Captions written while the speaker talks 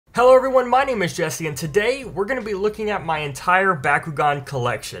Hello everyone, my name is Jesse, and today we're going to be looking at my entire Bakugan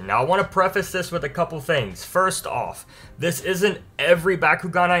collection. Now I want to preface this with a couple things. First off, this isn't every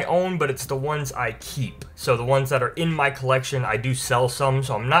Bakugan I own, but it's the ones I keep. So the ones that are in my collection, I do sell some,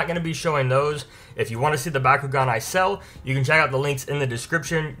 so I'm not going to be showing those. If you want to see the Bakugan I sell, you can check out the links in the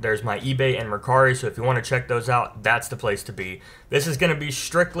description. There's my eBay and Mercari, so if you want to check those out, that's the place to be. This is going to be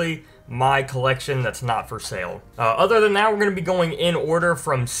strictly my collection that's not for sale. Other than that, we're going to be going in order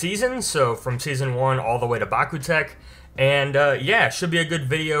from seasons, so from season 1 all the way to Bakutech. And yeah, should be a good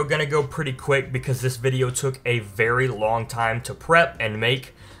video. Gonna go pretty quick because this video took a very long time to prep and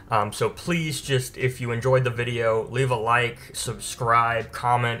make. So please just, if you enjoyed the video, leave a like, subscribe,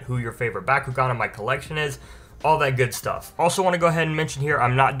 comment who your favorite Bakugan in my collection is, all that good stuff. Also want to go ahead and mention here,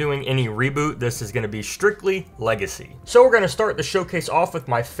 I'm not doing any reboot. This is going to be strictly Legacy. So we're going to start the showcase off with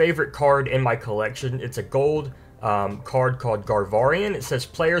my favorite card in my collection. It's a gold card called Garvarian. It says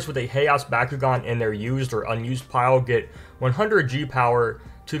players with a Chaos Bakugan in their used or unused pile get 100 G power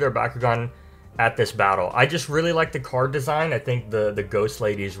to their Bakugan at this battle. I just really like the card design. I think the Ghost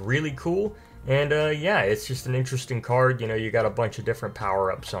Lady is really cool. And yeah, it's just an interesting card. You know, you got a bunch of different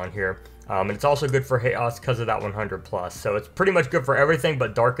power-ups on here. And it's also good for Chaos because of that 100 plus. So it's pretty much good for everything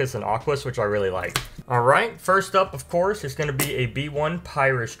but Darkus and Aquas, which I really like. Alright, first up, of course, is going to be a B1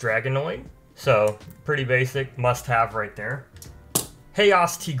 Pyrus Dragonoid. So, pretty basic, must-have right there.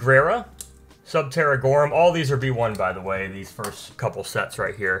 Chaos Tigrera, Subterra Gorum. All these are B1, by the way, these first couple sets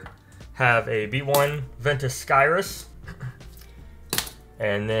right here. Have a B1 Ventus Skyrus,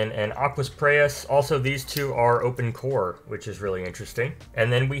 and then an Aquas Preus. Also, these two are open core, which is really interesting.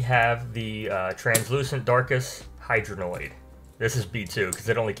 And then we have the Translucent Darkus Hydronoid. This is B2, because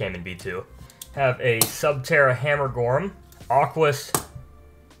it only came in B2. Have a Subterra Hammer Gorum, Aquas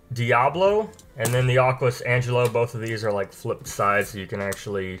Diablo, and then the Aquas Angelo. Both of these are like flipped sides, so you can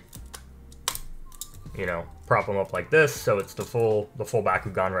actually, you know, prop them up like this. So it's the full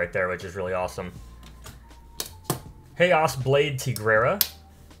Bakugan right there, which is really awesome. Chaos Blade Tigrera,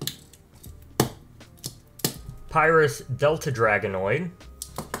 Pyrus Delta Dragonoid,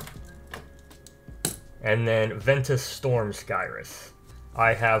 and then Ventus Storm Skyrus.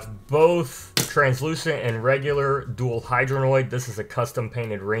 I have both translucent and regular dual Hydronoid. This is a custom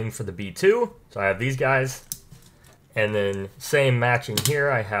painted ring for the B2, so I have these guys. And then same matching here,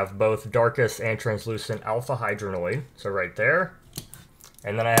 I have both Darkus and translucent Alpha Hydronoid, so right there.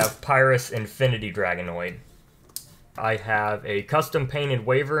 And then I have Pyrus Infinity Dragonoid. I have a custom painted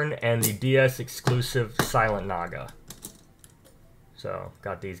Wyvern and the DS exclusive Silent Naga. So,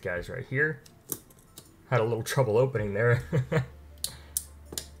 got these guys right here. Had a little trouble opening there.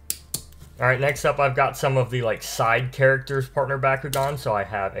 Alright, next up I've got some of the like side characters partner Bakugan. So I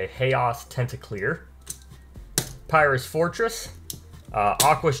have a Chaos Tentacleer, Pyrus Fortress,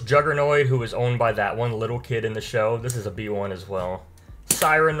 Aquas Juggernoid, who was owned by that one little kid in the show. This is a B1 as well.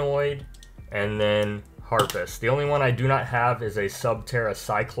 Sirenoid, and then Harpus. The only one I do not have is a Subterra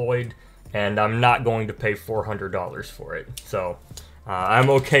Cycloid, and I'm not going to pay $400 for it. So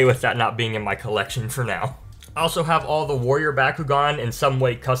I'm okay with that not being in my collection for now. I also have all the Warrior Bakugan in some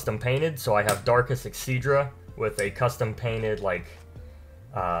way custom painted. So I have Darkus Exedra with a custom painted like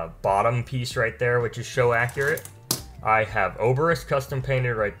bottom piece right there, which is show accurate. I have Oberus custom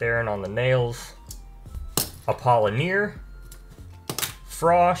painted right there and on the nails. Apollonier,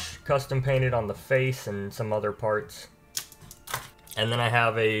 Frosh custom painted on the face and some other parts. And then I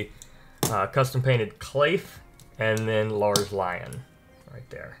have a custom painted Clafe and then Lars Lion right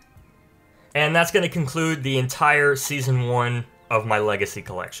there. And that's going to conclude the entire Season 1 of my Legacy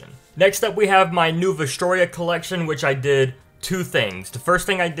collection. Next up we have my new Vestoria collection, which I did two things. The first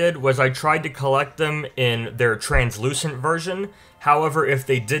thing I did was I tried to collect them in their translucent version. However, if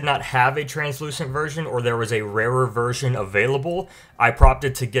they did not have a translucent version or there was a rarer version available, I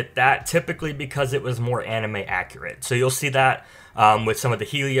opted to get that, typically because it was more anime accurate. So you'll see that with some of the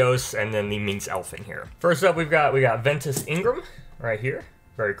Helios and then the Minx Elfin here. First up we got Ventus Ingram right here.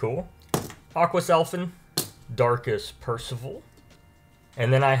 Very cool. Aquas Elfin, Darkus Percival.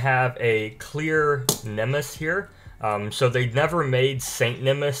 And then I have a clear Nemesis here. So they never made Saint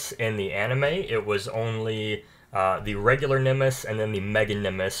Nemesis in the anime. It was only the regular Nemesis and then the Mega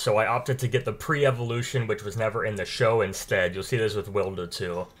Nemesis. So I opted to get the pre-evolution, which was never in the show instead. You'll see this with Wilda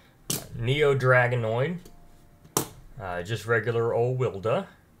too. Neo Dragonoid. Just regular old Wilda.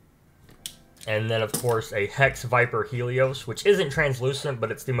 And then, of course, a Hex Viper Helios, which isn't translucent,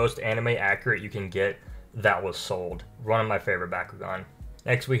 but it's the most anime accurate you can get that was sold. One of my favorite Bakugan.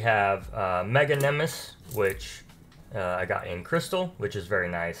 Next, we have Mega Nemesis, which I got in Crystal, which is very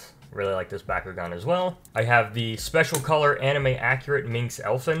nice. Really like this Bakugan as well. I have the special color anime accurate Minx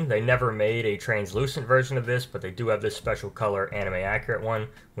Elfin. They never made a translucent version of this, but they do have this special color anime accurate one,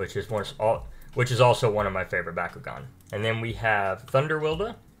 which is also one of my favorite Bakugan. And then we have Thunder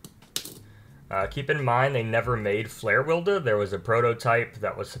Wilda. Keep in mind, they never made Flare Wilda. There was a prototype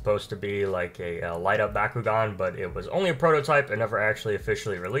that was supposed to be like a light-up Bakugan, but it was only a prototype and never actually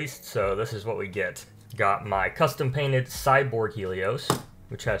officially released, so this is what we get. Got my custom-painted Cyborg Helios,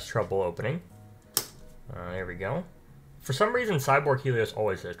 which has trouble opening. There we go. For some reason, Cyborg Helios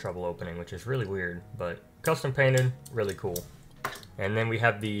always has trouble opening, which is really weird, but custom-painted, really cool. And then we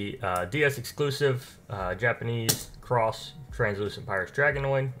have the DS-exclusive Japanese Cross Translucent Pyrus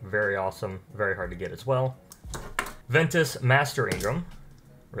Dragonoid. Very awesome. Very hard to get as well. Ventus Master Ingram.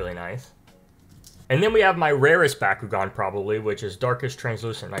 Really nice. And then we have my rarest Bakugan probably, which is Darkest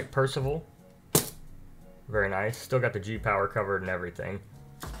Translucent Knight Percival. Very nice. Still got the G-Power covered and everything.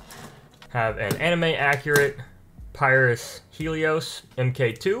 Have an anime-accurate Pyrus Helios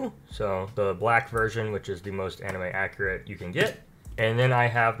MK2. So the black version, which is the most anime-accurate you can get. And then I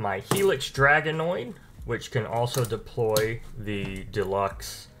have my Helix Dragonoid, which can also deploy the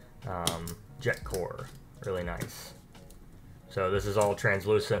deluxe jet core. Really nice. So this is all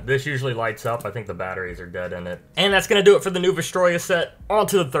translucent. This usually lights up. I think the batteries are dead in it. And that's going to do it for the new Vestroia set. On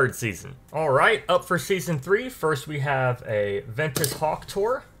to the third season. Alright, up for Season 3. First we have a Ventus Hawk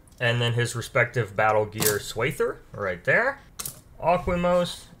Tour, and then his respective Battle Gear Swather, right there.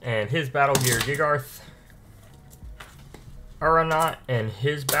 Aquimos and his Battle Gear Gigarth. Aeronaut and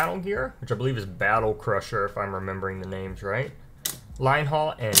his Battle Gear, which I believe is Battle Crusher, if I'm remembering the names right.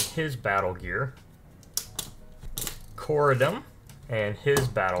 Linehall and his Battle Gear. Corridum and his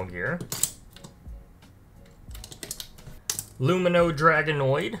Battle Gear. Lumino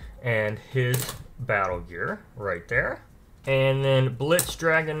Dragonoid and his Battle Gear, right there. And then Blitz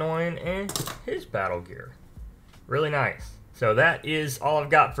Dragonoid and his Battle Gear. Really nice. So that is all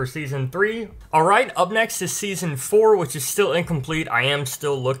I've got for Season 3. Alright, up next is Season 4, which is still incomplete. I am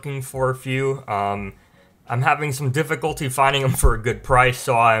still looking for a few. I'm having some difficulty finding them for a good price,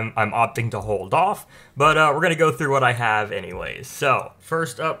 so I'm opting to hold off. But we're going to go through what I have anyways. So,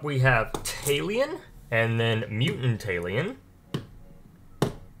 first up we have Talion, and then Mutant Talion. I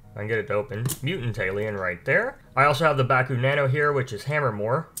can get it to open. Mutant Talion right there. I also have the Baku Nano here, which is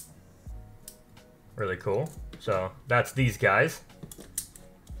Hammermore. Really cool. So, that's these guys.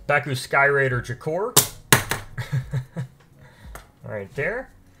 Baku Sky Raider Jakor. Right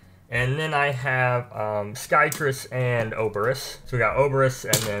there. And then I have Skytress and Oberus. So we got Oberus,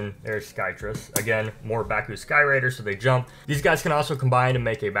 and then there's Skytress. Again, more Baku Sky Raiders, so they jump. These guys can also combine to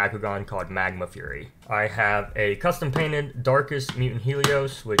make a Bakugan called Magma Fury. I have a custom-painted Darkest Mutant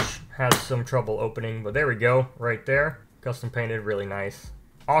Helios, which has some trouble opening, but there we go, right there. Custom-painted, really nice.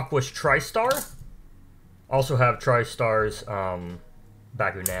 Aqua's Tristar. Also have Tristar's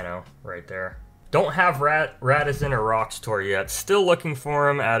Baku Nano right there. Don't have Radizin or Rocks Tour yet. Still looking for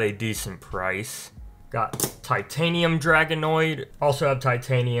him at a decent price. Got Titanium Dragonoid. Also have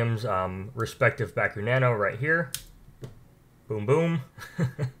Titanium's respective Baku Nano right here. Boom, boom.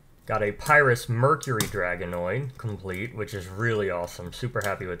 Got a Pyrus Mercury Dragonoid complete, which is really awesome. Super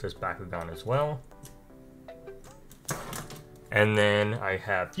happy with this Bakugan as well. And then I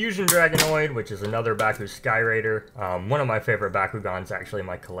have Fusion Dragonoid, which is another Baku Sky Raider. One of my favorite Bakugans actually in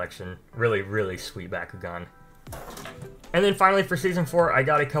my collection. Really, really sweet Bakugan. And then finally for Season 4, I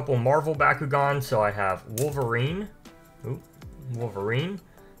got a couple Marvel Bakugans. So I have Wolverine. Wolverine.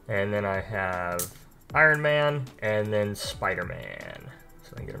 And then I have Iron Man. And then Spider-Man.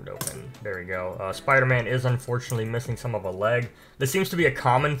 So I can get him to open. There we go. Spider-Man is unfortunately missing some of a leg. This seems to be a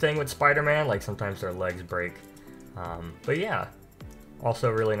common thing with Spider-Man. Like sometimes their legs break. But yeah,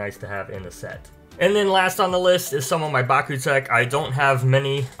 also really nice to have in the set. And then last on the list is some of my Bakutech. I don't have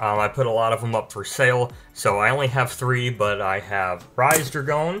many. I put a lot of them up for sale, so I only have 3, but I have Rise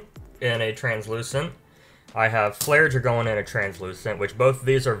Dragon in a translucent. I have Flare Dragon in a translucent, which both of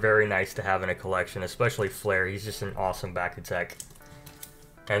these are very nice to have in a collection, especially Flare. He's just an awesome Bakutech.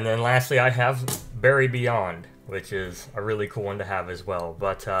 And then lastly, I have Barry Beyond, which is a really cool one to have as well.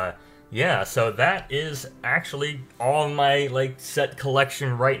 But yeah, so that is actually all my set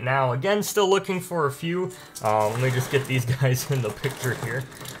collection right now. Again, still looking for a few. Let me just get these guys in the picture here.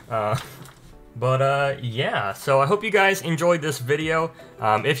 Yeah, so I hope you guys enjoyed this video.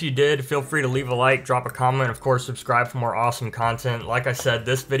 If you did, feel free to leave a like, drop a comment, of course subscribe for more awesome content. Like I said,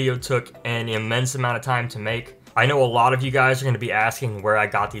 this video took an immense amount of time to make. I know a lot of you guys are going to be asking where I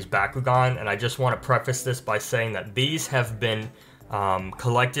got these Bakugan, and I just want to preface this by saying that these have been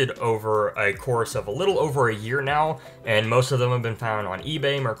collected over a course of a little over a year now, and most of them have been found on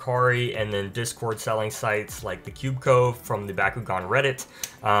eBay, Mercari, and then Discord selling sites like the Cube Cove from the Bakugan Reddit,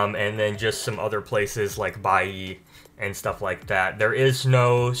 and then just some other places like Bai and stuff like that. There is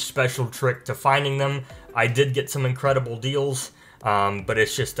no special trick to finding them. I did get some incredible deals, but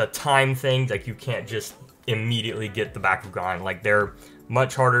it's just a time thing. Like, you can't just immediately get the Bakugan. Like, they're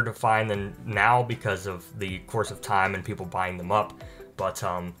much harder to find than now because of the course of time and people buying them up. But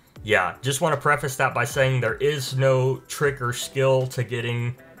yeah, just want to preface that by saying there is no trick or skill to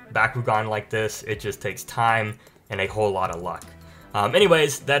getting Bakugan like this. It just takes time and a whole lot of luck.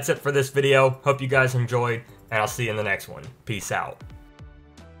 Anyways, that's it for this video. Hope you guys enjoyed, and I'll see you in the next one. Peace out.